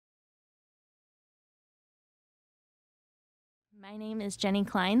My name is Jenny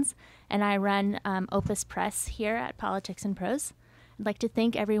Kleins, and I run Opus Press here at Politics and Prose. I'd like to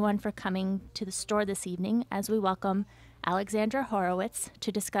thank everyone for coming to the store this evening as we welcome Alexandra Horowitz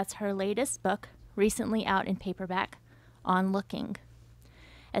to discuss her latest book, recently out in paperback, On Looking.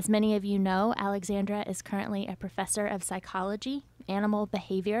 As many of you know, Alexandra is currently a professor of psychology, animal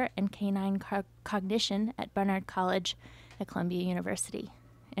behavior, and canine cognition at Barnard College at Columbia University.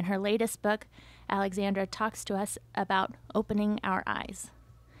 In her latest book, Alexandra talks to us about opening our eyes.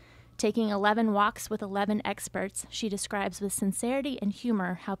 Taking 11 walks with 11 experts, she describes with sincerity and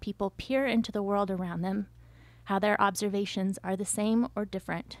humor how people peer into the world around them, how their observations are the same or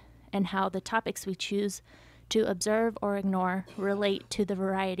different, and how the topics we choose to observe or ignore relate to the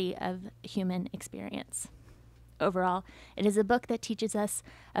variety of human experience. Overall, it is a book that teaches us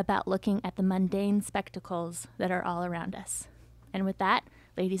about looking at the mundane spectacles that are all around us. And with that,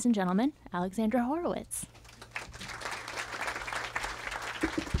 ladies and gentlemen, Alexandra Horowitz.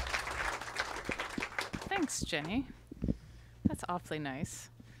 Thanks, Jenny. That's awfully nice.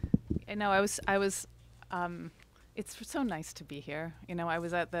 You know, it's so nice to be here. You know, I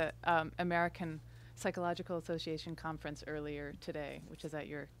was at the American Psychological Association conference earlier today, which is at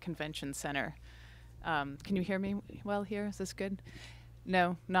your convention center. Can you hear me well here? Is this good?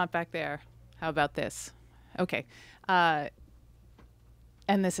 No, not back there. How about this? Okay.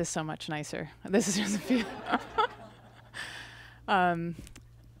 And this is so much nicer. This is just at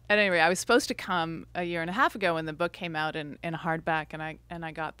any rate, I was supposed to come a year and a half ago when the book came out in hardback, and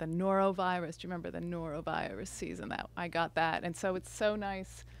I got the norovirus. Do you remember the norovirus season? That I got that, and so it's so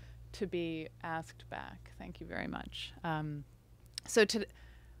nice to be asked back. Thank you very much.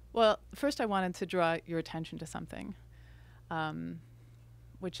 Well, first I wanted to draw your attention to something,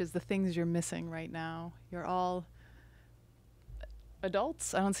 which is the things you're missing right now. You're all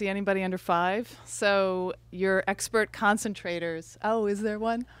adults. I don't see anybody under 5. So you're expert concentrators. Oh, is there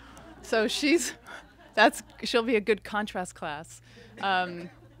one? So she'll be a good contrast class.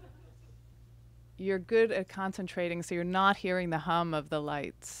 You're good at concentrating, so you're not hearing the hum of the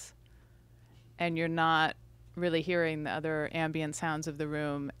lights, and you're not really hearing the other ambient sounds of the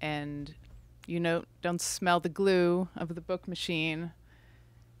room, and don't smell the glue of the book machine.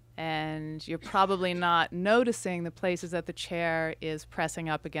 And you're probably not noticing the places that the chair is pressing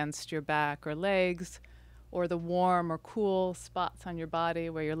up against your back or legs, or the warm or cool spots on your body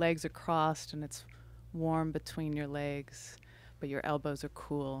where your legs are crossed and it's warm between your legs, but your elbows are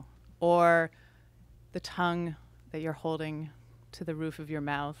cool, or the tongue that you're holding to the roof of your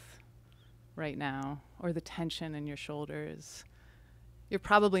mouth right now, or the tension in your shoulders. You're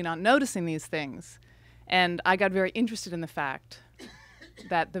probably not noticing these things. And I got very interested in the fact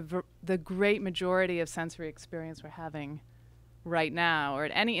that the great majority of sensory experience we're having right now, or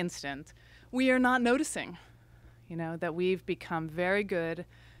at any instant, we are not noticing. You know, that we've become very good,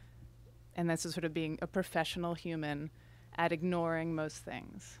 and this is sort of being a professional human, at ignoring most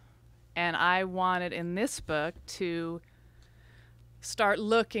things. And I wanted in this book to start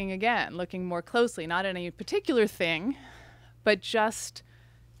looking again, looking more closely, not at any particular thing, but just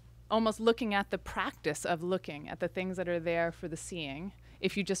almost looking at the practice of looking at the things that are there for the seeing,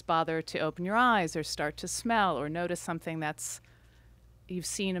 if you just bother to open your eyes or start to smell or notice something that's you've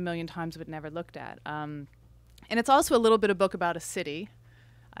seen a million times but never looked at. And it's also a little bit a book about a city.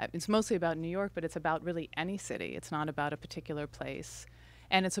 It's mostly about New York, but it's about really any city. It's not about a particular place.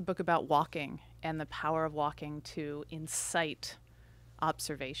 And it's a book about walking and the power of walking to incite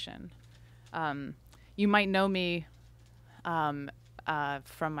observation. You might know me from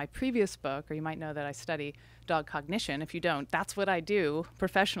my previous book, or you might know that I study dog cognition. If you don't, that's what I do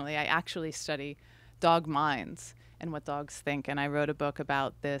professionally. I actually study dog minds and what dogs think. And I wrote a book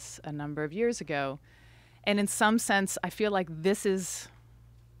about this a number of years ago. And in some sense, I feel like this is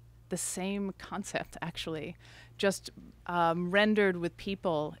the same concept, actually, just rendered with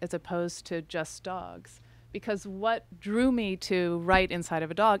people as opposed to just dogs. Because what drew me to write Inside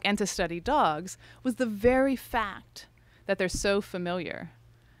of a Dog and to study dogs was the very fact that they're so familiar.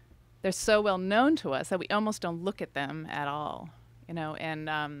 They're so well known to us that we almost don't look at them at all. You know,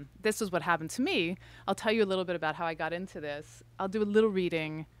 and this is what happened to me. I'll tell you a little bit about how I got into this. I'll do a little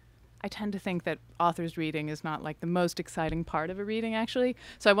reading. I tend to think that authors' reading is not like the most exciting part of a reading, actually.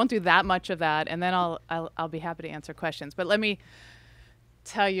 So I won't do that much of that, and then I'll be happy to answer questions. But let me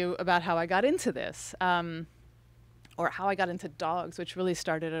tell you about how I got into this, or how I got into dogs, which really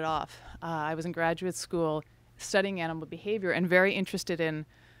started it off. I was in graduate school studying animal behavior and very interested in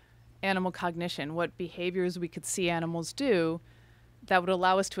animal cognition, what behaviors we could see animals do that would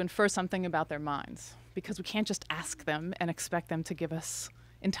allow us to infer something about their minds, because we can't just ask them and expect them to give us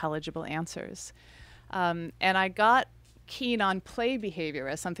intelligible answers. And I got keen on play behavior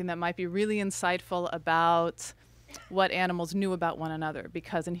as something that might be really insightful about what animals knew about one another,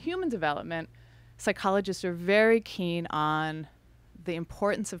 because in human development, psychologists are very keen on the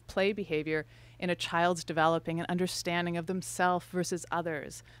importance of play behavior in a child's developing an understanding of themselves versus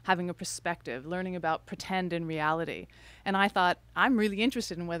others, having a perspective, learning about pretend and reality. And I thought, I'm really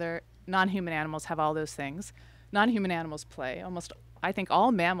interested in whether non-human animals have all those things. Non-human animals play. I think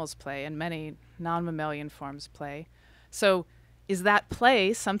all mammals play, and many non-mammalian forms play. So is that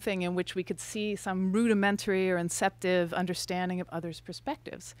play something in which we could see some rudimentary or inceptive understanding of others'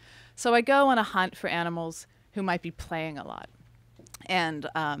 perspectives? So I go on a hunt for animals who might be playing a lot. And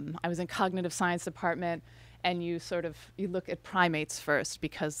I was in cognitive science department, and you look at primates first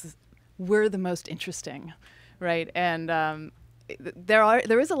because we're the most interesting, right? And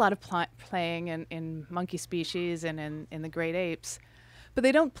there is a lot of playing in monkey species and in the great apes, but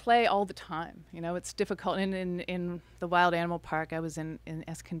they don't play all the time. You know, it's difficult. In the wild animal park, I was in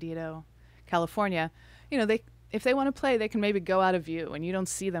Escondido, California. You know, if they want to play, they can maybe go out of view, and you don't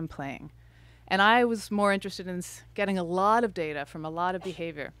see them playing. And I was more interested in getting a lot of data from a lot of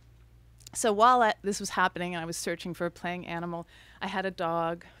behavior. So while this was happening and I was searching for a playing animal, I had a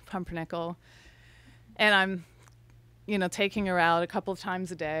dog, Pumpernickel, and I'm, taking her out a couple of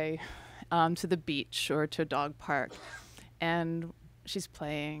times a day to the beach or to a dog park. And she's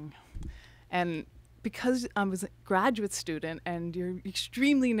playing. And because I was a graduate student and you're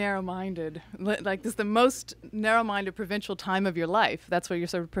extremely narrow-minded, like this is the most narrow-minded provincial time of your life, that's where you're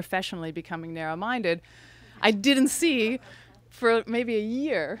sort of professionally becoming narrow-minded, I didn't see for maybe a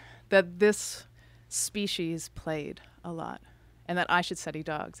year that this species played a lot and that I should study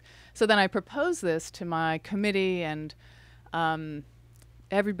dogs. So then I proposed this to my committee, and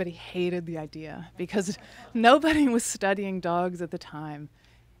everybody hated the idea because nobody was studying dogs at the time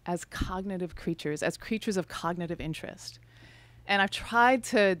as cognitive creatures, as creatures of cognitive interest. And I've tried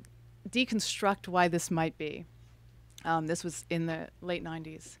to deconstruct why this might be. This was in the late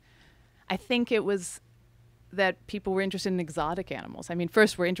 90s. I think it was that people were interested in exotic animals. I mean,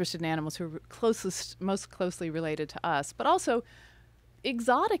 first we're interested in animals who are most closely related to us, but also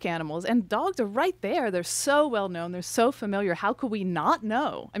exotic animals, and dogs are right there. They're so well known, they're so familiar. How could we not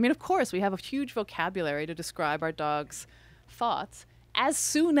know? I mean, of course, we have a huge vocabulary to describe our dog's thoughts as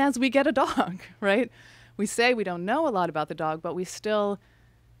soon as we get a dog, right? We say we don't know a lot about the dog, but we still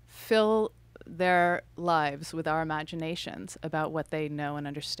fill their lives with our imaginations about what they know and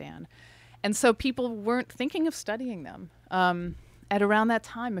understand. And so people weren't thinking of studying them. At around that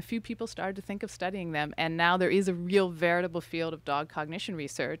time, a few people started to think of studying them, and now there is a real veritable field of dog cognition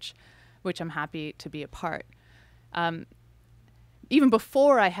research, which I'm happy to be a part. Even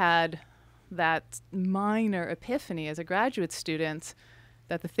before I had that minor epiphany as a graduate student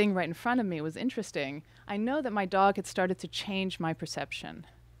that the thing right in front of me was interesting, I know that my dog had started to change my perception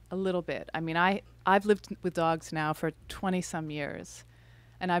a little bit. I mean, I've lived with dogs now for 20-some years,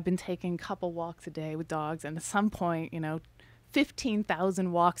 and I've been taking a couple walks a day with dogs, and at some point,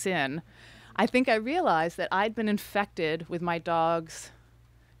 15,000 walks in, I think I realized that I'd been infected with my dog's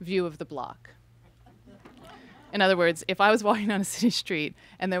view of the block. In other words, if I was walking down a city street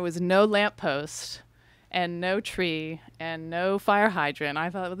and there was no lamppost and no tree and no fire hydrant, I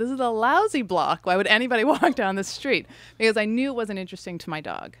thought, well, this is a lousy block. Why would anybody walk down the street? Because I knew it wasn't interesting to my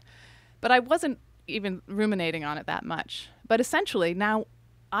dog. But I wasn't even ruminating on it that much. But essentially, now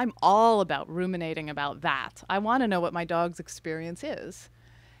I'm all about ruminating about that. I want to know what my dog's experience is.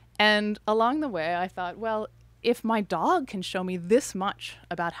 And along the way, I thought, well, if my dog can show me this much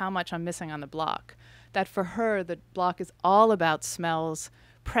about how much I'm missing on the block, that for her, the block is all about smells,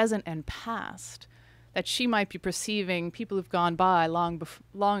 present and past, that she might be perceiving people who've gone by long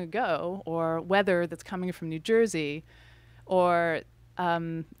ago, or weather that's coming from New Jersey, or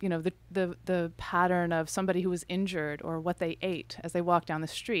the pattern of somebody who was injured or what they ate as they walked down the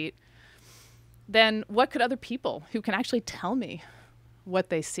street, then what could other people who can actually tell me what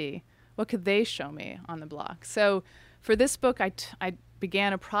they see, what could they show me on the block? So for this book, I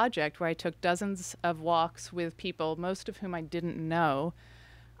began a project where I took dozens of walks with people, most of whom I didn't know.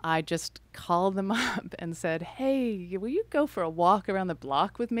 I just called them up and said, hey, will you go for a walk around the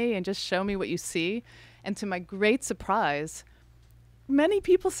block with me and just show me what you see? And to my great surprise, many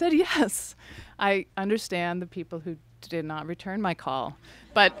people said yes. I understand the people who did not return my call,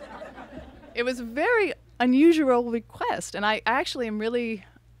 but it was a very unusual request. And I actually am really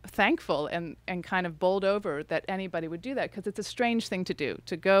thankful and kind of bowled over that anybody would do that, because it's a strange thing to do,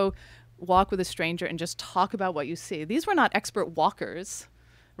 to go walk with a stranger and just talk about what you see. These were not expert walkers,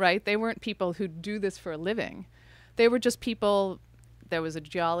 right? They weren't people who do this for a living. They were just people. There was a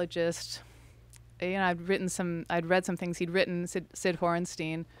geologist, I'd read some things he'd written, Sid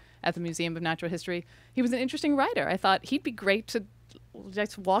Horenstein at the Museum of Natural History. He was an interesting writer. I thought he'd be great to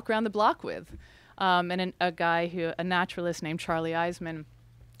just walk around the block with. And a naturalist named Charlie Eisman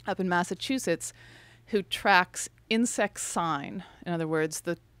up in Massachusetts, who tracks insect sign. In other words,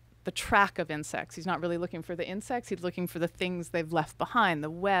 the track of insects. He's not really looking for the insects. He's looking for the things they've left behind, the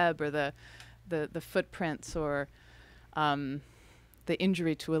web or the footprints or the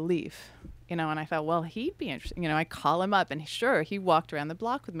injury to a leaf. And I thought, well, he'd be interesting. I call him up, and sure, he walked around the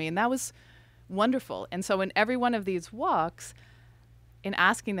block with me, and that was wonderful. And so in every one of these walks, in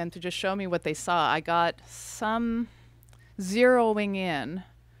asking them to just show me what they saw, I got some zeroing in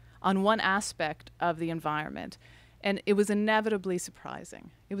on one aspect of the environment. And it was inevitably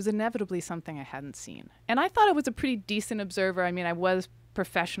surprising. It was inevitably something I hadn't seen. And I thought I was a pretty decent observer. I mean, I was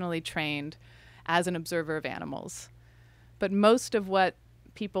professionally trained as an observer of animals. But most of what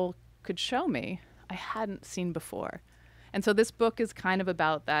people could show me, I hadn't seen before. And so this book is kind of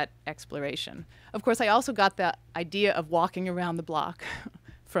about that exploration. Of course, I also got the idea of walking around the block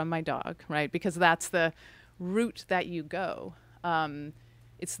from my dog, right? Because that's the route that you go.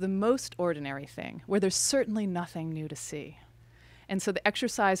 It's the most ordinary thing, where there's certainly nothing new to see. And so the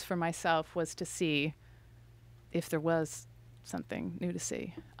exercise for myself was to see if there was something new to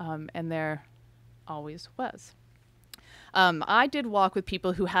see. And there always was. I did walk with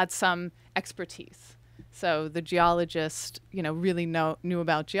people who had some expertise. So the geologist, really knew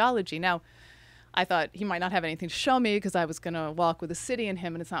about geology. Now, I thought he might not have anything to show me because I was going to walk with a city in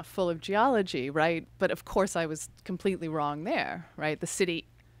him and it's not full of geology, right? But of course I was completely wrong there, right? The city,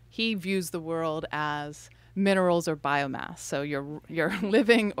 he views the world as minerals or biomass. So you're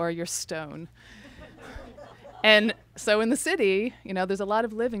living or you're stone. And so in the city, there's a lot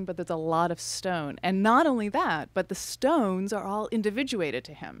of living, but there's a lot of stone. And not only that, but the stones are all individuated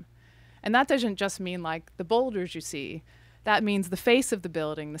to him. And that doesn't just mean like the boulders you see. That means the face of the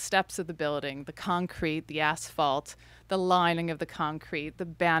building, the steps of the building, the concrete, the asphalt, the lining of the concrete, the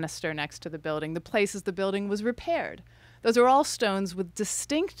banister next to the building, the places the building was repaired. Those are all stones with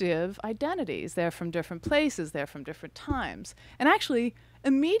distinctive identities. They're from different places, they're from different times. And actually,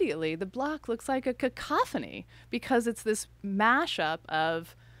 immediately, the block looks like a cacophony because it's this mashup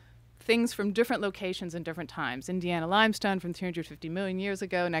of things from different locations and different times. Indiana limestone from 350 million years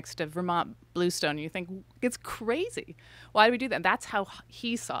ago next to Vermont bluestone. And you think, it's crazy. Why do we do that? And that's how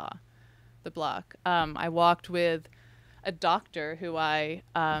he saw the block. I walked with a doctor who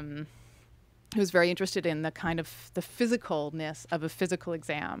who was very interested in the kind of the physicalness of a physical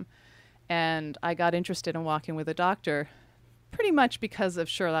exam. And I got interested in walking with a doctor pretty much because of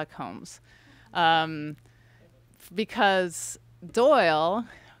Sherlock Holmes. Because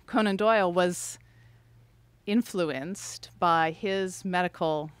Conan Doyle was influenced by his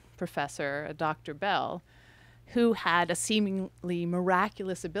medical professor, Dr. Bell, who had a seemingly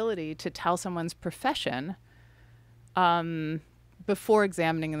miraculous ability to tell someone's profession before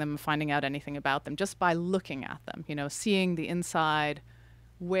examining them and finding out anything about them, just by looking at them, seeing the inside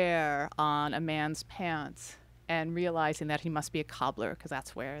wear on a man's pants and realizing that he must be a cobbler, because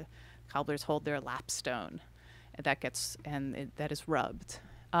that's where cobblers hold their lapstone that is rubbed.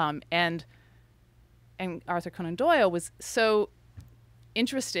 And Arthur Conan Doyle was so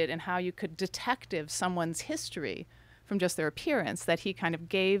interested in how you could detective someone's history from just their appearance that he kind of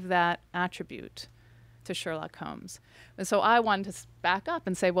gave that attribute to Sherlock Holmes. And so I wanted to back up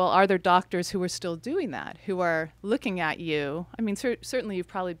and say, well, are there doctors who are still doing that, who are looking at you? I mean, certainly you've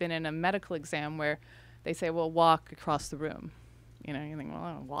probably been in a medical exam where they say, well, walk across the room. You think, well,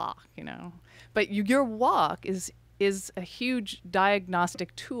 I'll walk, But your walk is a huge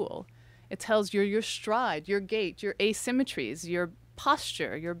diagnostic tool. It tells you your stride, your gait, your asymmetries, your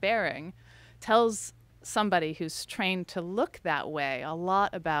posture, your bearing. Tells somebody who's trained to look that way a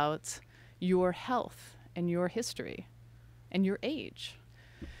lot about your health and your history and your age.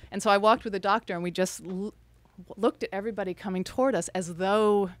 And so I walked with a doctor and we just looked at everybody coming toward us as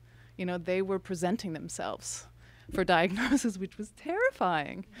though, they were presenting themselves for diagnosis, which was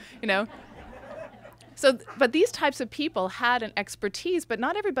terrifying, So, but these types of people had an expertise, but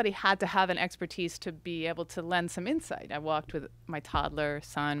not everybody had to have an expertise to be able to lend some insight. I walked with my toddler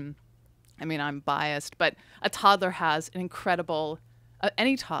son. I mean, I'm biased, but a toddler has an incredible,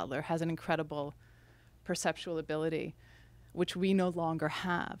 any toddler has an incredible perceptual ability, which we no longer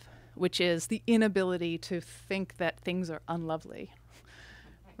have, which is the inability to think that things are unlovely.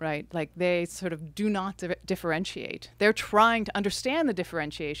 Right? Like they sort of do not differentiate. They're trying to understand the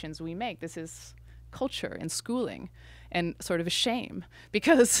differentiations we make. This is culture and schooling and sort of a shame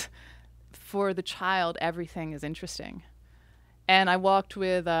because for the child, everything is interesting. And I walked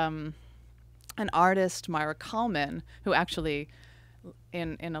with a an artist, Myra Kalman, who actually,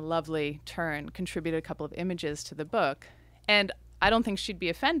 in a lovely turn, contributed a couple of images to the book. And I don't think she'd be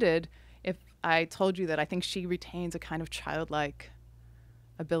offended if I told you that I think she retains a kind of childlike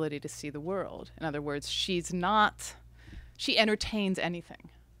ability to see the world. In other words, she entertains anything.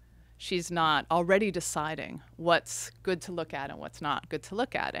 She's not already deciding what's good to look at and what's not good to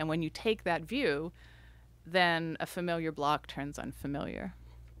look at. And when you take that view, then a familiar block turns unfamiliar.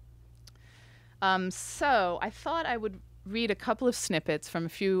 So I thought I would read a couple of snippets from a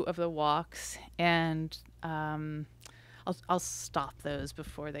few of the walks, and I'll stop those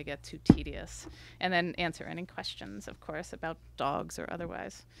before they get too tedious, and then answer any questions, of course, about dogs or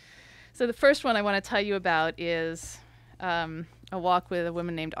otherwise. So the first one I want to tell you about is a walk with a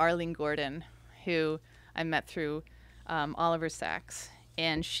woman named Arlene Gordon, who I met through Oliver Sacks,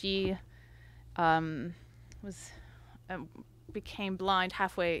 and she became blind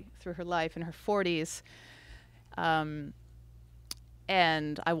halfway through her life in her 40s, and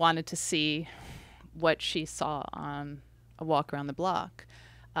I wanted to see what she saw on a walk around the block.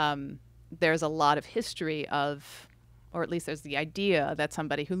 There's a lot of history of, or at least there's the idea that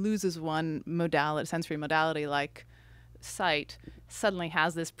somebody who loses one sensory modality like sight suddenly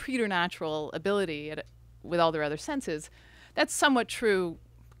has this preternatural ability with all their other senses. That's somewhat true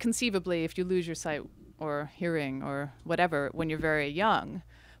conceivably if you lose your sight or hearing or whatever when you're very young.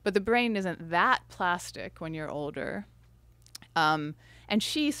 But the brain isn't that plastic when you're older. And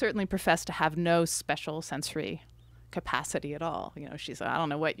she certainly professed to have no special sensory capacity at all. You know, she said, I don't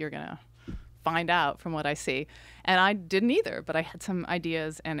know what you're going to find out from what I see. And I didn't either, but I had some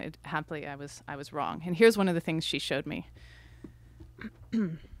ideas, and happily I was wrong. And here's one of the things she showed me.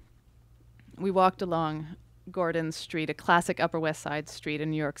 We walked along Gordon Street, a classic Upper West Side street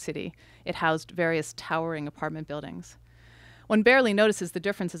in New York City. It housed various towering apartment buildings. One barely notices the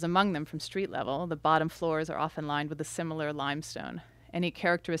differences among them from street level. The bottom floors are often lined with a similar limestone. Any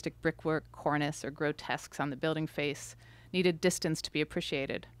characteristic brickwork, cornice, or grotesques on the building face needed distance to be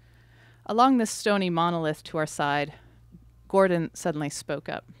appreciated. Along this stony monolith to our side, Gordon suddenly spoke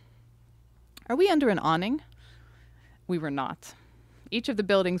up. Are we under an awning? We were not. Each of the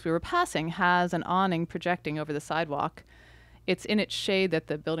buildings we were passing has an awning projecting over the sidewalk. It's in its shade that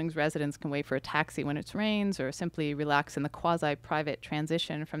the building's residents can wait for a taxi when it rains or simply relax in the quasi-private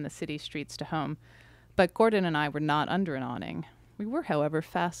transition from the city streets to home. But Gordon and I were not under an awning. We were, however,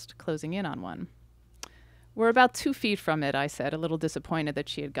 fast closing in on one. We're about 2 feet from it, I said, a little disappointed that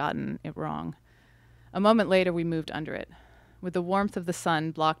she had gotten it wrong. A moment later, we moved under it. With the warmth of the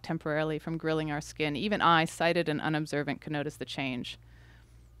sun blocked temporarily from grilling our skin, even I, sighted and unobservant, could notice the change.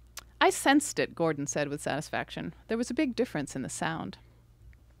 I sensed it, Gordon said with satisfaction. There was a big difference in the sound.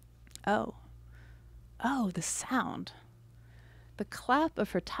 Oh, the sound. The clap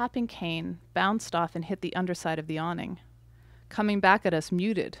of her tapping cane bounced off and hit the underside of the awning. Coming back at us,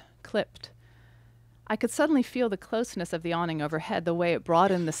 muted, clipped. I could suddenly feel the closeness of the awning overhead, the way it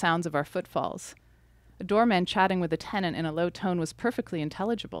broadened the sounds of our footfalls. A doorman chatting with a tenant in a low tone was perfectly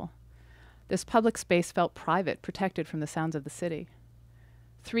intelligible. This public space felt private, protected from the sounds of the city.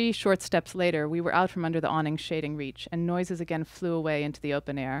 3 short steps later, we were out from under the awning's shading reach, and noises again flew away into the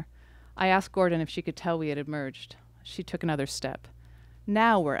open air. I asked Gordon if she could tell we had emerged. She took another step.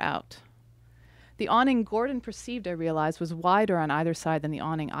 Now we're out. The awning Gordon perceived, I realized, was wider on either side than the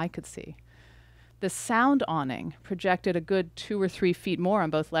awning I could see. The sound awning projected a good 2 or 3 feet more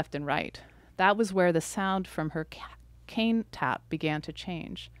on both left and right. That was where the sound from her cane tap began to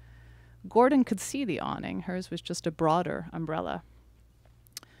change. Gordon could see the awning. Hers was just a broader umbrella.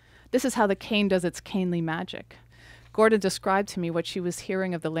 This is how the cane does its canely magic. Gordon described to me what she was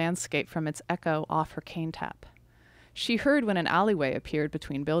hearing of the landscape from its echo off her cane tap. She heard when an alleyway appeared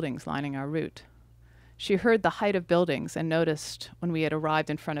between buildings lining our route. She heard the height of buildings and noticed when we had arrived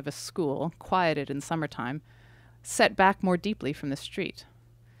in front of a school, quieted in summertime, set back more deeply from the street.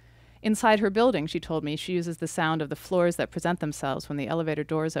 Inside her building, she told me, she uses the sound of the floors that present themselves when the elevator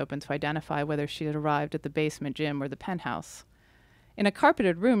doors open to identify whether she had arrived at the basement gym or the penthouse. In a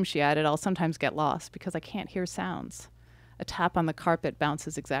carpeted room, she added, I'll sometimes get lost because I can't hear sounds. A tap on the carpet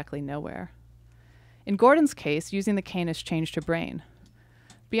bounces exactly nowhere. In Gordon's case, using the cane has changed her brain.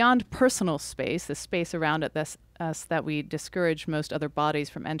 Beyond personal space, the space around us that we discourage most other bodies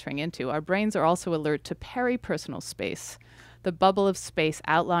from entering into, our brains are also alert to peripersonal space, the bubble of space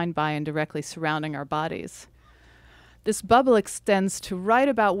outlined by and directly surrounding our bodies. This bubble extends to right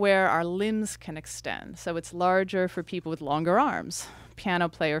about where our limbs can extend, so it's larger for people with longer arms, piano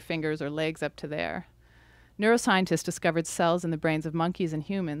player fingers or legs up to there. Neuroscientists discovered cells in the brains of monkeys and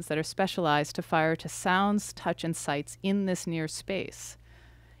humans that are specialized to fire to sounds, touch, and sights in this near space.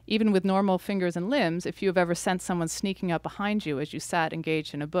 Even with normal fingers and limbs, if you have ever sensed someone sneaking up behind you as you sat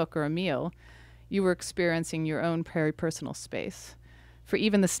engaged in a book or a meal, you were experiencing your own peripersonal space. For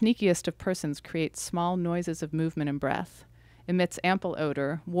even the sneakiest of persons creates small noises of movement and breath, emits ample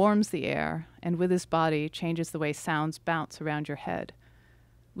odor, warms the air, and with his body changes the way sounds bounce around your head.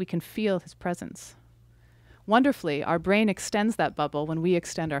 We can feel his presence. Wonderfully, our brain extends that bubble when we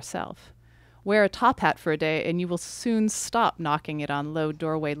extend ourselves. Wear a top hat for a day and you will soon stop knocking it on low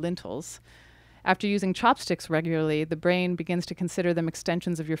doorway lintels. After using chopsticks regularly, the brain begins to consider them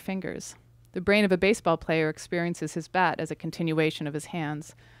extensions of your fingers. The brain of a baseball player experiences his bat as a continuation of his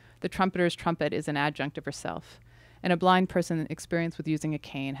hands. The trumpeter's trumpet is an adjunct of herself. And a blind person's experience with using a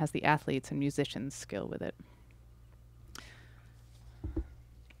cane has the athlete's and musician's skill with it.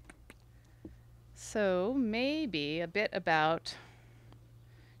 So maybe a bit about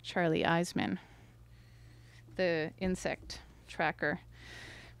Charlie Eisman, the insect tracker.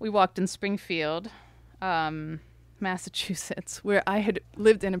 We walked in Springfield, Massachusetts, where I had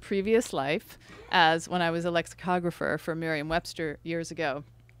lived in a previous life as when I was a lexicographer for Merriam-Webster years ago.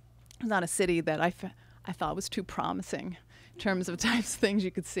 It was not a city that I thought was too promising in terms of types of things you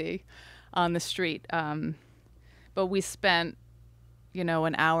could see on the street. But we spent,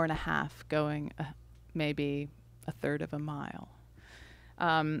 an hour and a half going maybe a third of a mile.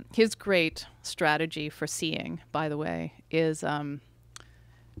 His great strategy for seeing, by the way, is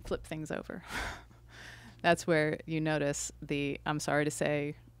flip things over. That's where you notice the, I'm sorry to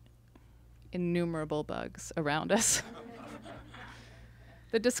say, innumerable bugs around us.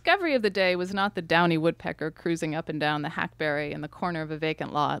 The discovery of the day was not the downy woodpecker cruising up and down the hackberry in the corner of a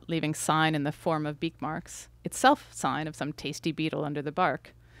vacant lot, leaving sign in the form of beak marks, itself sign of some tasty beetle under the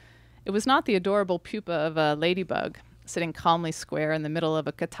bark. It was not the adorable pupa of a ladybug, sitting calmly square in the middle of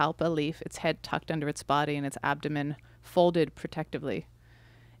a catalpa leaf, its head tucked under its body and its abdomen folded protectively.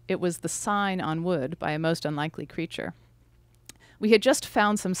 It was the sign on wood by a most unlikely creature. We had just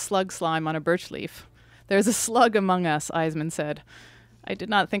found some slug slime on a birch leaf. There's a slug among us, Eisman said. I did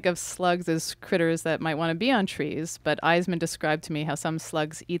not think of slugs as critters that might want to be on trees, but Eisman described to me how some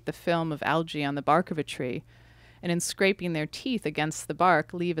slugs eat the film of algae on the bark of a tree, and in scraping their teeth against the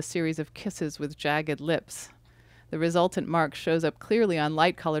bark, leave a series of kisses with jagged lips. The resultant mark shows up clearly on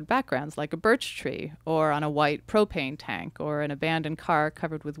light-colored backgrounds like a birch tree, or on a white propane tank, or an abandoned car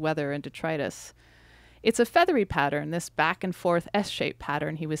covered with weather and detritus. It's a feathery pattern, this back-and-forth S-shaped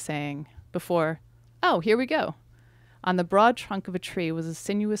pattern, he was saying, before, oh, here we go. On the broad trunk of a tree was a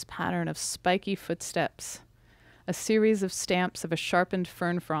sinuous pattern of spiky footsteps, a series of stamps of a sharpened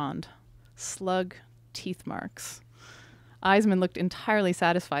fern frond, slug teeth marks. Eisman looked entirely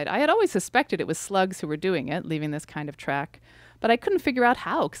satisfied. I had always suspected it was slugs who were doing it, leaving this kind of track, but I couldn't figure out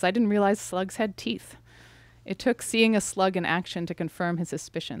how, because I didn't realize slugs had teeth. It took seeing a slug in action to confirm his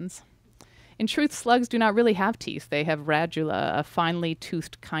suspicions. In truth, slugs do not really have teeth. They have radula, a finely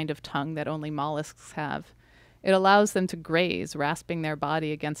toothed kind of tongue that only mollusks have. It allows them to graze, rasping their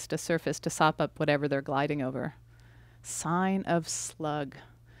body against a surface to sop up whatever they're gliding over. Sign of slug.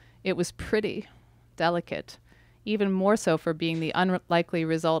 It was pretty, delicate, even more so for being the unlikely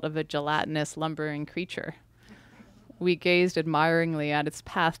result of a gelatinous, lumbering creature. We gazed admiringly at its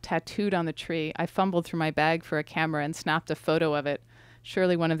path tattooed on the tree. I fumbled through my bag for a camera and snapped a photo of it,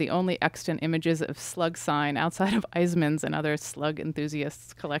 surely one of the only extant images of slug sign outside of Eisman's and other slug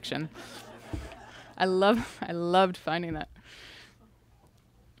enthusiasts' collection. I loved finding that.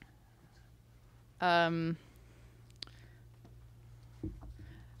 A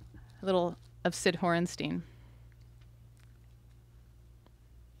little of Sid Horenstein,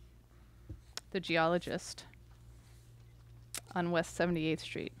 the geologist on West 78th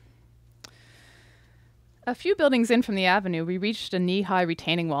Street. A few buildings in from the avenue, we reached a knee-high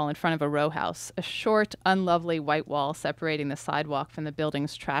retaining wall in front of a row house, a short, unlovely white wall separating the sidewalk from the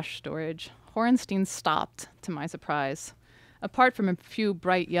building's trash storage. Horenstein stopped, to my surprise. Apart from a few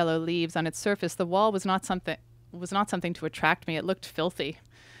bright yellow leaves on its surface, the wall was not something to attract me. It looked filthy.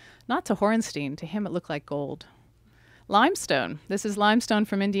 Not to Horenstein. To him, it looked like gold. Limestone. This is limestone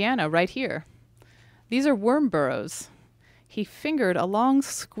from Indiana, right here. These are worm burrows. He fingered a long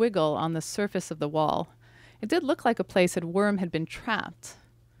squiggle on the surface of the wall. It did look like a place a worm had been trapped.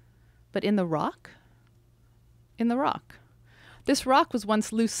 But in the rock? In the rock. This rock was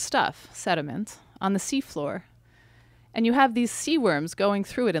once loose stuff, sediment, on the seafloor. And you have these sea worms going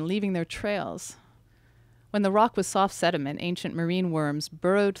through it and leaving their trails. When the rock was soft sediment, ancient marine worms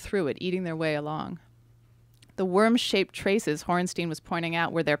burrowed through it, eating their way along. The worm-shaped traces Horenstein was pointing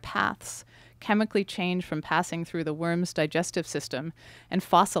out were their paths, chemically changed from passing through the worm's digestive system and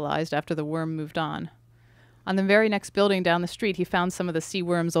fossilized after the worm moved on. On the very next building down the street, he found some of the sea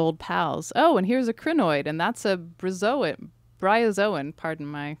worm's old pals. Oh, and here's a crinoid, and that's a bryozoan, pardon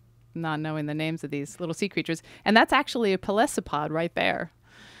my not knowing the names of these little sea creatures, and that's actually a pelecypod right there.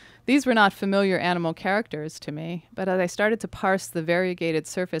 These were not familiar animal characters to me, but as I started to parse the variegated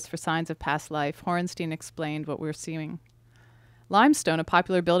surface for signs of past life, Horenstein explained what we were seeing. Limestone, a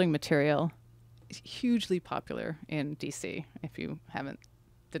popular building material, is hugely popular in DC, if you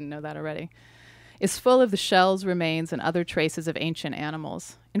didn't know that already, is full of the shells, remains, and other traces of ancient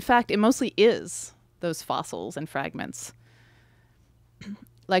animals. In fact, it mostly is those fossils and fragments.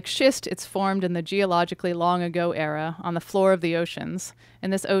 Like schist, it's formed in the geologically long ago era on the floor of the oceans,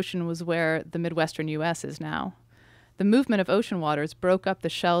 and this ocean was where the Midwestern U.S. is now. The movement of ocean waters broke up the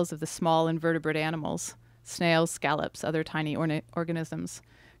shells of the small invertebrate animals, snails, scallops, other tiny organisms.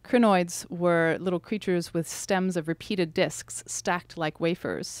 Crinoids were little creatures with stems of repeated discs stacked like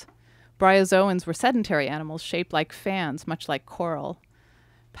wafers. Bryozoans were sedentary animals shaped like fans, much like coral.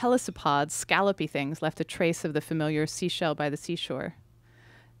 Pelecypods, scallopy things, left a trace of the familiar seashell by the seashore.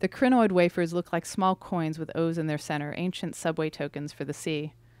 The crinoid wafers looked like small coins with O's in their center, ancient subway tokens for the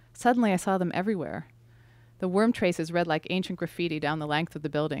sea. Suddenly I saw them everywhere. The worm traces read like ancient graffiti down the length of the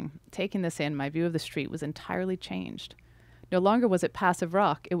building. Taking this in, my view of the street was entirely changed. No longer was it passive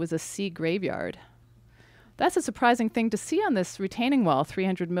rock, it was a sea graveyard. That's a surprising thing to see on this retaining wall,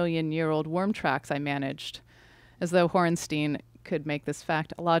 300-million-year-old worm tracks I managed, as though Horenstein could make this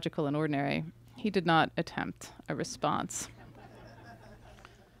fact logical and ordinary. He did not attempt a response.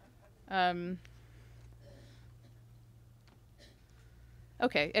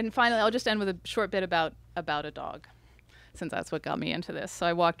 Okay, and finally, I'll just end with a short bit about a dog, since that's what got me into this. So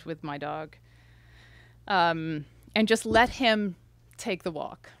I walked with my dog, and just let him take the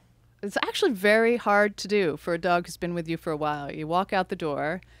walk. It's actually very hard to do for a dog who's been with you for a while. You walk out the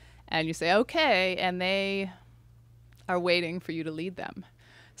door, and you say, okay, and they are waiting for you to lead them.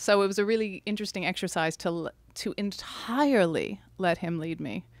 So it was a really interesting exercise to entirely let him lead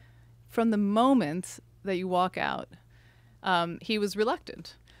me. From the moment that you walk out, he was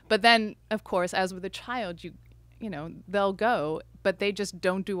reluctant. But then, of course, as with a child, you know, they'll go, but they just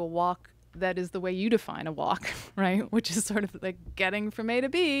don't do a walk that is the way you define a walk, right? Which is sort of like getting from A to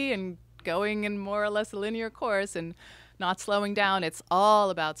B and going in more or less a linear course and not slowing down. It's all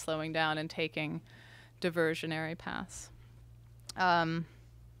about slowing down and taking diversionary paths.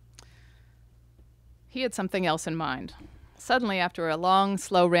 He had something else in mind. Suddenly, after a long,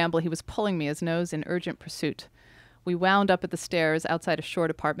 slow ramble, he was pulling me, his nose in urgent pursuit. We wound up at the stairs outside a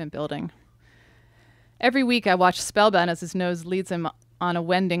short apartment building. Every week, I watched spellbound as his nose leads him on a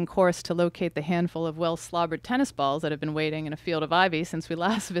wending course to locate the handful of well-slobbered tennis balls that had been waiting in a field of ivy since we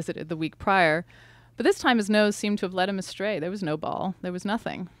last visited the week prior. But this time, his nose seemed to have led him astray. There was no ball. There was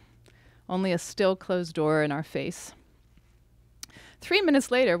nothing. Only a still closed door in our face. 3 minutes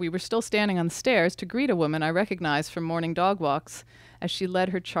later, we were still standing on the stairs to greet a woman I recognized from morning dog walks as she led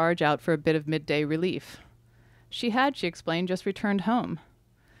her charge out for a bit of midday relief. She had, she explained, just returned home.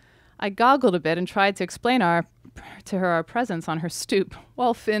 I goggled a bit and tried to explain to her our presence on her stoop,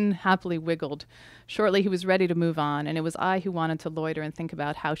 while Finn happily wiggled. Shortly, he was ready to move on, and it was I who wanted to loiter and think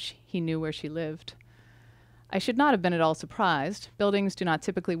about how he knew where she lived. I should not have been at all surprised. Buildings do not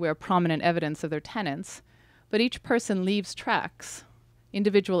typically wear prominent evidence of their tenants, but each person leaves tracks,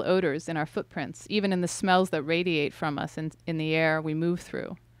 individual odors in our footprints, even in the smells that radiate from us in the air we move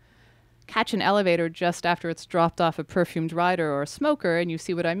through. Catch an elevator just after it's dropped off a perfumed rider or a smoker, and you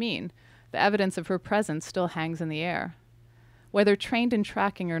see what I mean. The evidence of her presence still hangs in the air. Whether trained in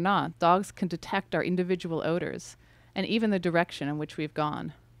tracking or not, dogs can detect our individual odors, and even the direction in which we've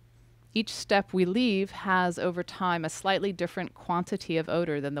gone. Each step we leave has, over time, a slightly different quantity of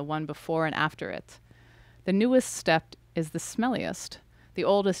odor than the one before and after it. The newest step is the smelliest. The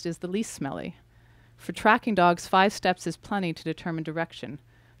oldest is the least smelly. For tracking dogs, 5 steps is plenty to determine direction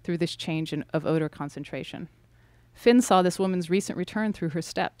through this change of odor concentration. Finn saw this woman's recent return through her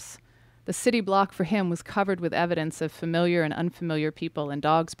steps. The city block for him was covered with evidence of familiar and unfamiliar people and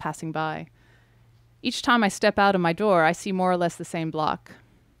dogs passing by. Each time I step out of my door, I see more or less the same block.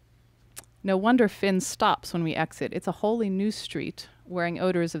 No wonder Finn stops when we exit. It's a wholly new street, wearing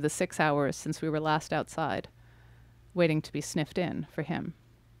odors of the 6 hours since we were last outside, waiting to be sniffed in for him.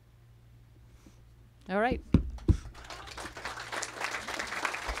 All right.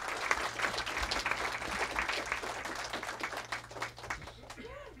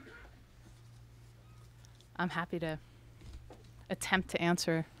 I'm happy to attempt to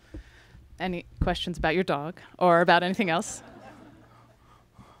answer any questions about your dog or about anything else.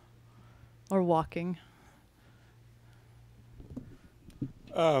 Or walking.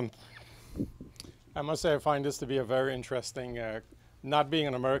 I must say I find this to be a very interesting, not being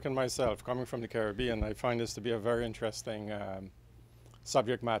an American myself, coming from the Caribbean, I find this to be a very interesting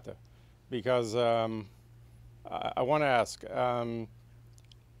subject matter. Because I want to ask,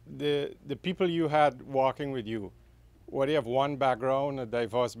 the people you had walking with you, were they of one background or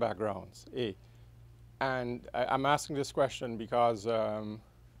diverse backgrounds? A. And I'm asking this question because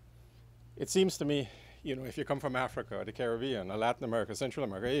it seems to me, you know, if you come from Africa, or the Caribbean, or Latin America, Central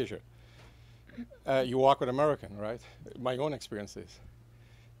America, Asia, you walk with American, right? My own experience is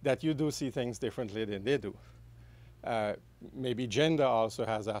that you do see things differently than they do. Maybe gender also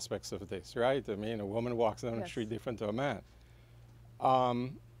has aspects of this, right? I mean, a woman walks down the street different to a man.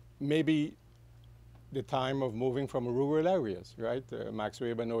 Maybe the time of moving from rural areas, right? Max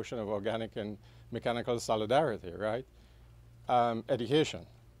Weber notion of organic and mechanical solidarity, right? Education,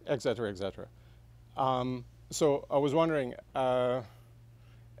 et cetera, et cetera. So I was wondering,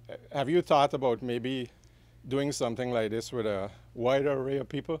 have you thought about maybe doing something like this with a wider array of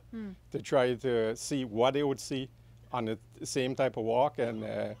people to try to see what they would see on the same type of walk,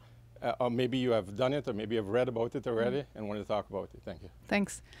 and or maybe you have done it, or maybe you've read about it already and want to talk about it? Thank you.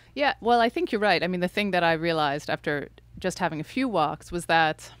 Thanks. Yeah, well, I think you're right. I mean, the thing that I realized after just having a few walks was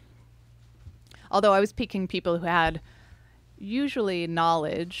that although I was picking people who had usually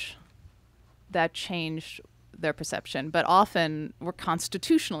knowledge that changed their perception, but often were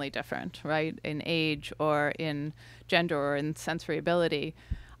constitutionally different, right, in age or in gender or in sensory ability,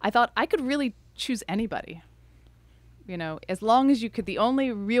 I thought I could really choose anybody. You know, as long as you could, the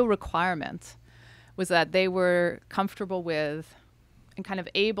only real requirement was that they were comfortable with and kind of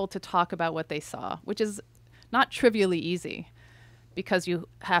able to talk about what they saw, which is not trivially easy because you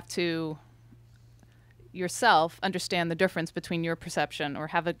have to yourself understand the difference between your perception or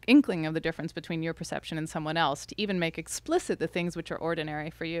have an inkling of the difference between your perception and someone else to even make explicit the things which are ordinary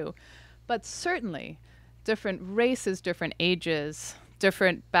for you. But certainly different races, different ages,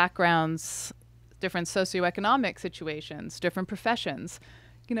 different backgrounds, different socioeconomic situations, different professions,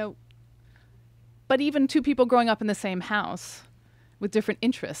 you know, but even two people growing up in the same house with different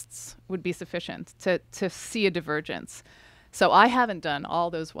interests would be sufficient to see a divergence. So I haven't done all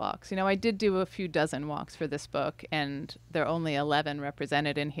those walks. You know, I did do a few dozen walks for this book, and there are only 11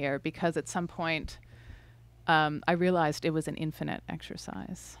 represented in here because at some point I realized it was an infinite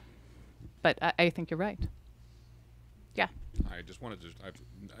exercise. But I think you're right. Yeah. I just wanted to, I've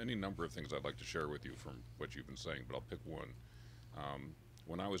any number of things I'd like to share with you from what you've been saying, but I'll pick one.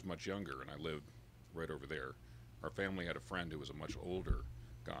 When I was much younger, and I lived right over there, our family had a friend who was a much older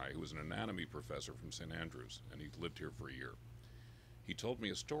guy who was an anatomy professor from St. Andrews, and he lived here for a year. He told me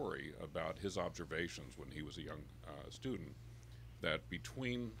a story about his observations when he was a young student, that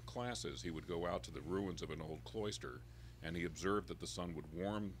between classes he would go out to the ruins of an old cloister, and he observed that the sun would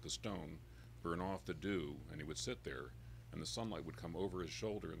warm the stone, burn off the dew, and he would sit there, and the sunlight would come over his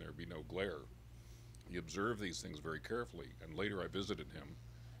shoulder and there would be no glare. He observed these things very carefully, and later I visited him,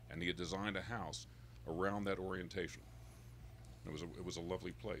 and he had designed a house around that orientation. It was a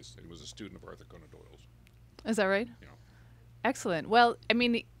lovely place. He was a student of Arthur Conan Doyle's. Is that right? Yeah. Excellent. Well, I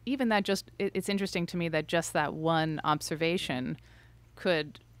mean, even that just, it's interesting to me that just that one observation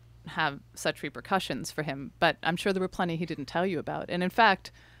could have such repercussions for him. But I'm sure there were plenty he didn't tell you about. And in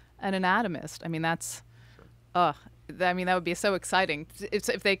fact, an anatomist, I mean, that's, I mean, that would be so exciting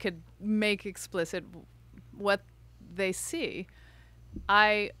if they could make explicit what they see.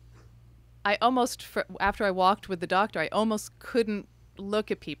 I almost, after I walked with the doctor, I almost couldn't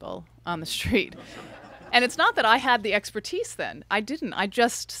look at people on the street. And it's not that I had the expertise then. I didn't. I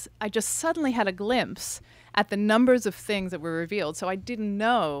just suddenly had a glimpse at the numbers of things that were revealed. So I didn't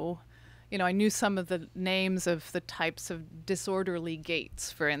know, you know, I knew some of the names of the types of disorderly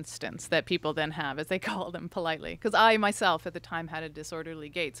gaits, for instance, that people then have, as they call them politely. Because I myself at the time had a disorderly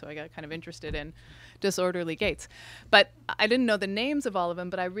gait, so I got kind of interested in disorderly gaits. But I didn't know the names of all of them,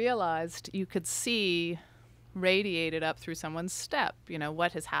 but I realized you could see radiated up through someone's step, you know,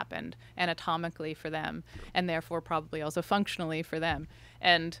 what has happened anatomically for them, and therefore probably also functionally for them.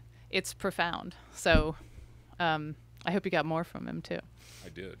 And it's profound. So I hope you got more from him, too. I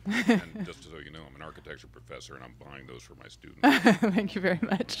did. And just so you know, I'm an architecture professor, and I'm buying those for my students. Thank you very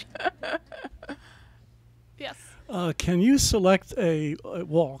much. Yes. Can you select a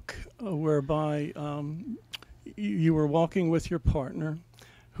walk whereby you were walking with your partner,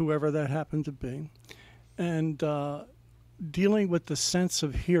 whoever that happened to be, and dealing with the sense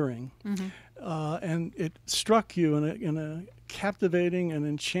of hearing, and it struck you in a captivating and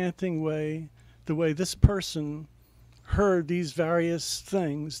enchanting way, the way this person heard these various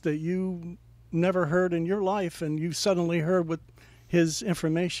things that you never heard in your life, and you suddenly heard with his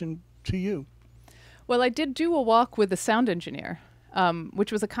information to you? Well, I did do a walk with the sound engineer,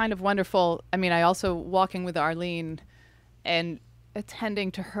 which was a kind of wonderful. I mean, I also walking with Arlene and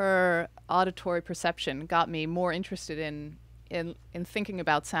attending to her auditory perception got me more interested in thinking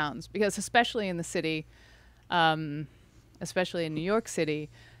about sounds, because especially in the city, especially in New York City,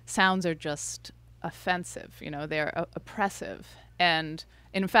 sounds are just offensive. You know, they're oppressive. And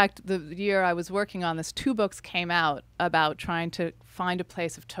in fact, the year I was working on this, 2 books came out about trying to find a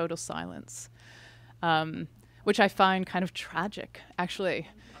place of total silence, which I find kind of tragic, actually.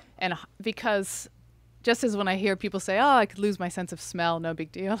 And because just as when I hear people say, oh, I could lose my sense of smell, no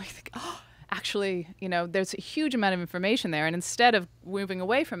big deal, I think, oh, actually, you know, there's a huge amount of information there. And instead of moving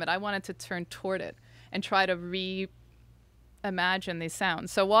away from it, I wanted to turn toward it and try to reimagine these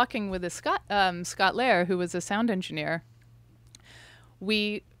sounds. So walking with Scott Lair, who was a sound engineer,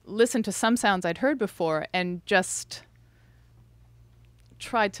 we listened to some sounds I'd heard before and just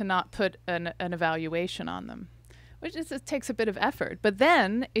tried to not put an evaluation on them, which it takes a bit of effort. But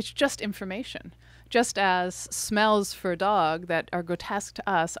then it's just information. Just as smells for a dog that are grotesque to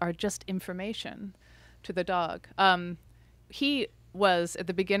us are just information to the dog. He was, at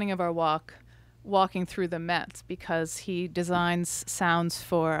the beginning of our walk, walking through the Met because he designs sounds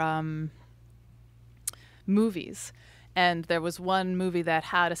for movies. And there was one movie that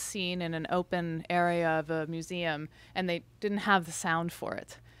had a scene in an open area of a museum, and they didn't have the sound for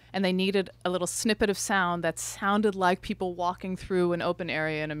it. And they needed a little snippet of sound that sounded like people walking through an open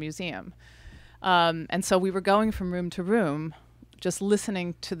area in a museum. And so we were going from room to room, just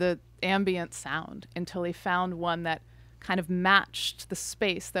listening to the ambient sound until he found one that kind of matched the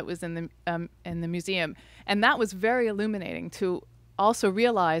space that was in the museum. And that was very illuminating to also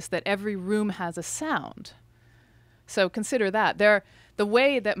realize that every room has a sound. So consider that. The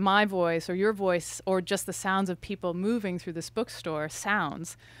way that my voice or your voice or just the sounds of people moving through this bookstore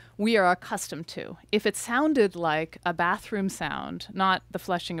sounds, we are accustomed to. If it sounded like a bathroom sound, not the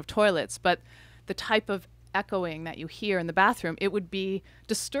flushing of toilets, but the type of echoing that you hear in the bathroom, it would be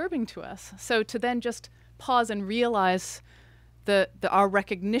disturbing to us. So to then just pause and realize our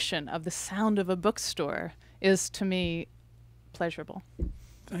recognition of the sound of a bookstore is, to me, pleasurable.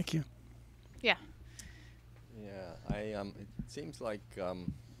 Thank you. Yeah. Yeah, it seems like I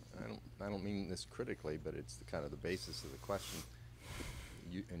don't mean this critically, but it's kind of the basis of the question.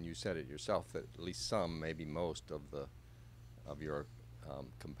 You said it yourself that at least some, maybe most of your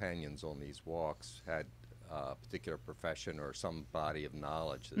companions on these walks had a particular profession or some body of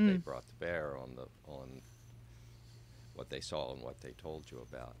knowledge that they brought to bear on what they saw and what they told you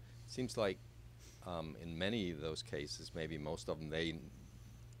about. It seems like in many of those cases, maybe most of them,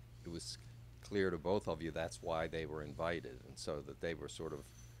 it was clear to both of you that's why they were invited, and so that they were sort of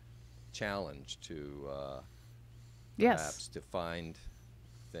challenged to perhaps to find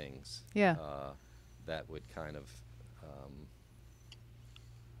things that would kind of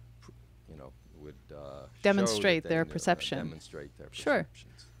would demonstrate their perception. Demonstrate their Sure.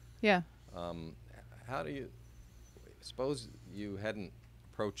 perceptions. Yeah. How do you suppose you hadn't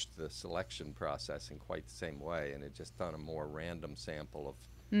approached the selection process in quite the same way and had just done a more random sample of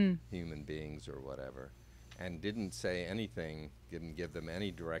human beings or whatever, and didn't say anything, didn't give them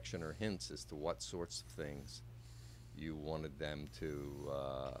any direction or hints as to what sorts of things you wanted them to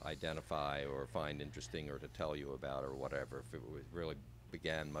identify or find interesting or to tell you about or whatever, if it really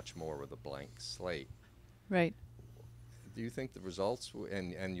began much more with a blank slate. Right. Do you think the results,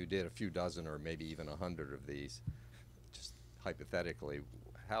 and you did a few dozen or maybe even 100 of these, just hypothetically,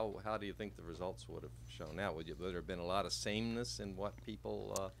 how do you think the results would have shown out? Would there have been a lot of sameness in what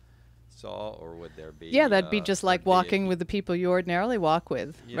people saw, or would there be... Yeah, that'd be just like walking with the people you ordinarily walk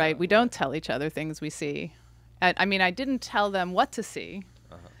with, right? We don't tell each other things we see. I mean, I didn't tell them what to see.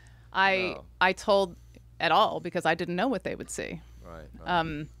 I told at all because I didn't know what they would see.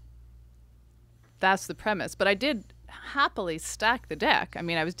 Right. That's the premise. But I did happily stack the deck. I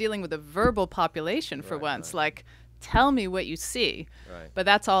mean, I was dealing with a verbal population for once, like, tell me what you see. Right. But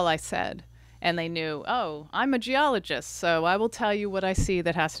that's all I said. And they knew, oh, I'm a geologist, so I will tell you what I see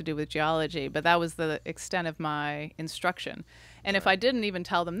that has to do with geology. But that was the extent of my instruction. And if I didn't even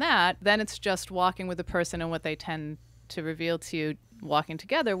tell them that, then it's just walking with the person and what they tend to reveal to you walking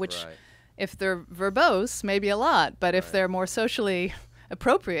together, which if they're verbose, maybe a lot. But if they're more socially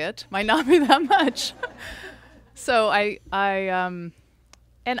appropriate, might not be that much. So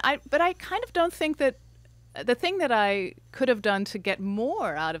but I kind of don't think that the thing that I could have done to get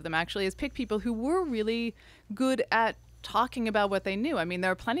more out of them actually is pick people who were really good at talking about what they knew. I mean,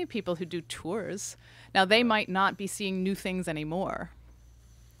 there are plenty of people who do tours. Now, they might not be seeing new things anymore,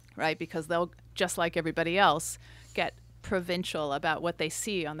 right? Because they'll, just like everybody else, get provincial about what they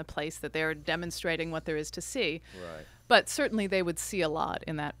see on the place that they're demonstrating what there is to see. Right. But certainly they would see a lot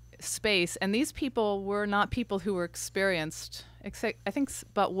in that space. And these people were not people who were experienced, except I think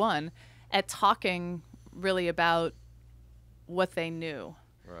but one, at talking really about what they knew.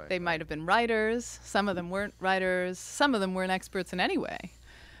 Right. They might have been writers. Some of them weren't writers. Some of them weren't experts in any way.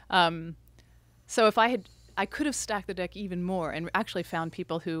 So if I could have stacked the deck even more and actually found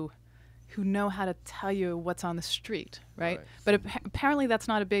people who know how to tell you what's on the street, right? Right. But apparently that's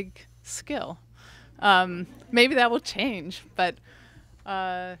not a big skill. Maybe that will change, but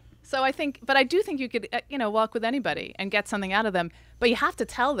so I do think you could, walk with anybody and get something out of them, but you have to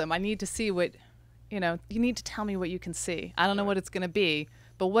tell them, I need to see what, you need to tell me what you can see. I don't know what it's going to be,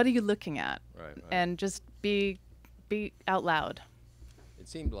 but what are you looking at? Right. And just be out loud. It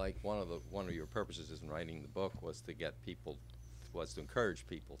seemed like one of your purposes in writing the book was to encourage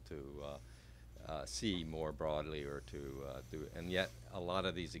people to see more broadly, or to do. And yet, a lot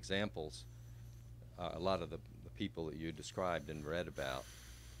of these examples, a lot of the people that you described and read about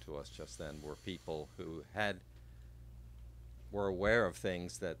to us just then were people who were aware of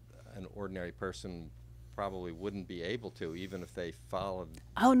things that an ordinary person probably wouldn't be able to, even if they followed.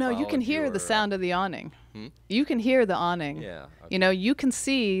 Oh no, you can hear the sound of the awning. You can hear the awning. Yeah. Okay. You can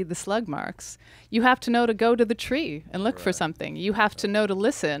see the slug marks. You have to know to go to the tree and look for something. You have to know to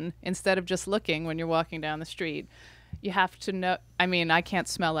listen instead of just looking when you're walking down the street. You have to know, I can't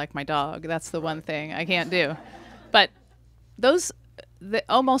smell like my dog. That's the one thing I can't do. But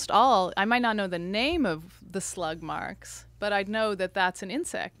almost all, I might not know the name of the slug marks, but I'd know that that's an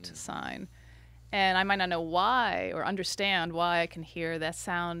insect sign. And I might not know why or understand why I can hear that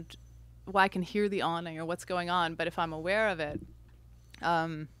sound, why I can hear the awning or what's going on. But if I'm aware of it,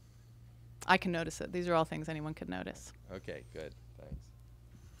 I can notice it. These are all things anyone could notice. Okay, good. Thanks.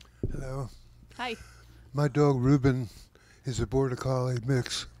 Hello. Hi. My dog Reuben is a Border Collie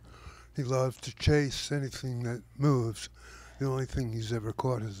mix. He loves to chase anything that moves. The only thing he's ever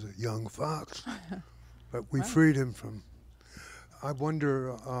caught is a young fox. But we freed him from. I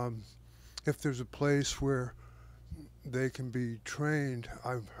wonder if there's a place where they can be trained.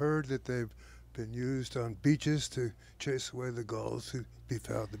 I've heard that they've been used on beaches to chase away the gulls who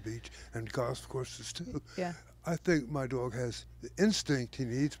befoul the beach, and golf courses too. Yeah. I think my dog has the instinct he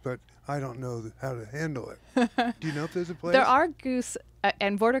needs, but I don't know how to handle it. Do you know if there's a place? There are goose,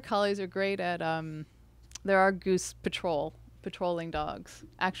 and Border Collies are great at, there are goose patrolling dogs,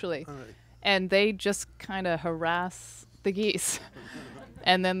 actually. All right. And they just kind of harass the geese.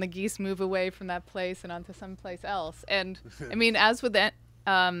 And then the geese move away from that place and onto someplace else. And, as with that,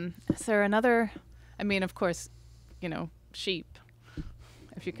 is there another, of course, sheep.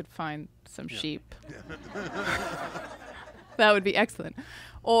 If you could find some sheep. That would be excellent.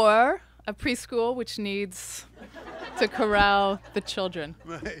 Or a preschool which needs to corral the children.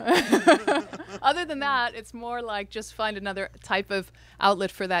 Right. Other than that, it's more like just find another type of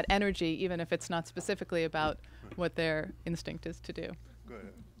outlet for that energy, even if it's not specifically about what their instinct is to do.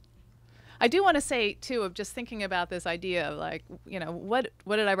 Good. I do want to say, too, of just thinking about this idea of, like, what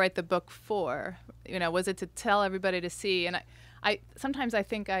did I write the book for? Was it to tell everybody to see? And I sometimes I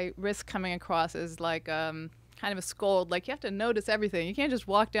think I risk coming across as like kind of a scold, like you have to notice everything. You can't just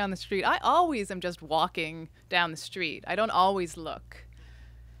walk down the street. I always am just walking down the street. I don't always look.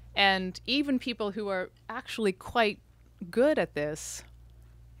 And even people who are actually quite good at this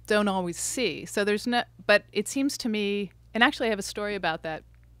don't always see. So but it seems to me, and actually I have a story about that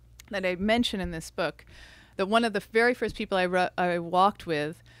I mention in this book, that one of the very first people I walked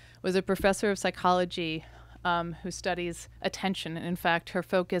with was a professor of psychology who studies attention. And in fact, her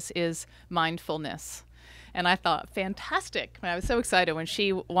focus is mindfulness. And I thought, fantastic. I was so excited when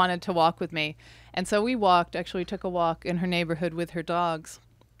she wanted to walk with me. And so we took a walk in her neighborhood with her dogs.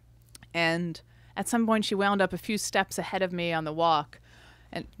 And at some point, she wound up a few steps ahead of me on the walk.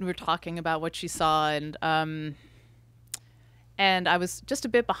 And we were talking about what she saw. And I was just a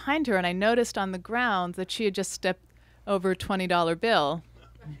bit behind her, and I noticed on the ground that she had just stepped over a $20 bill.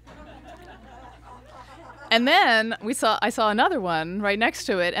 And then I saw another one right next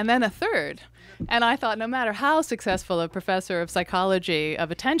to it, and then a third. And I thought, no matter how successful a professor of psychology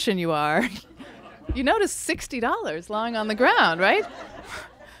of attention you are, you notice $60 lying on the ground, right?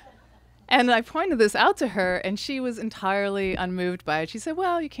 And I pointed this out to her, and she was entirely unmoved by it. She said,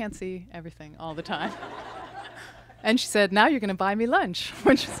 well, you can't see everything all the time. And she said, now you're going to buy me lunch,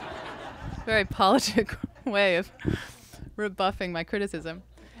 which is a very politic way of rebuffing my criticism.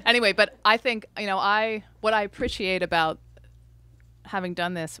 Anyway, but I think, what I appreciate about having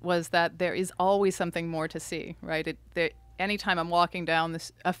done this was that there is always something more to see, right? anytime I'm walking down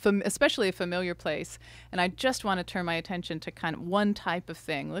this, especially a familiar place, and I just want to turn my attention to kind of one type of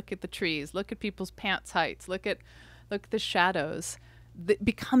thing. Look at the trees, look at people's pants heights, look at the shadows. It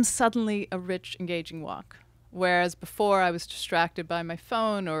becomes suddenly a rich, engaging walk. Whereas before I was distracted by my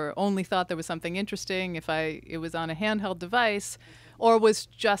phone or only thought there was something interesting if it was on a handheld device, or was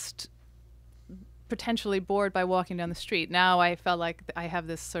just potentially bored by walking down the street. Now I felt like I have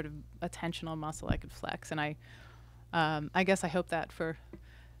this sort of attentional muscle I could flex, and I guess I hope that for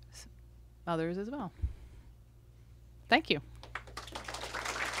others as well. Thank you.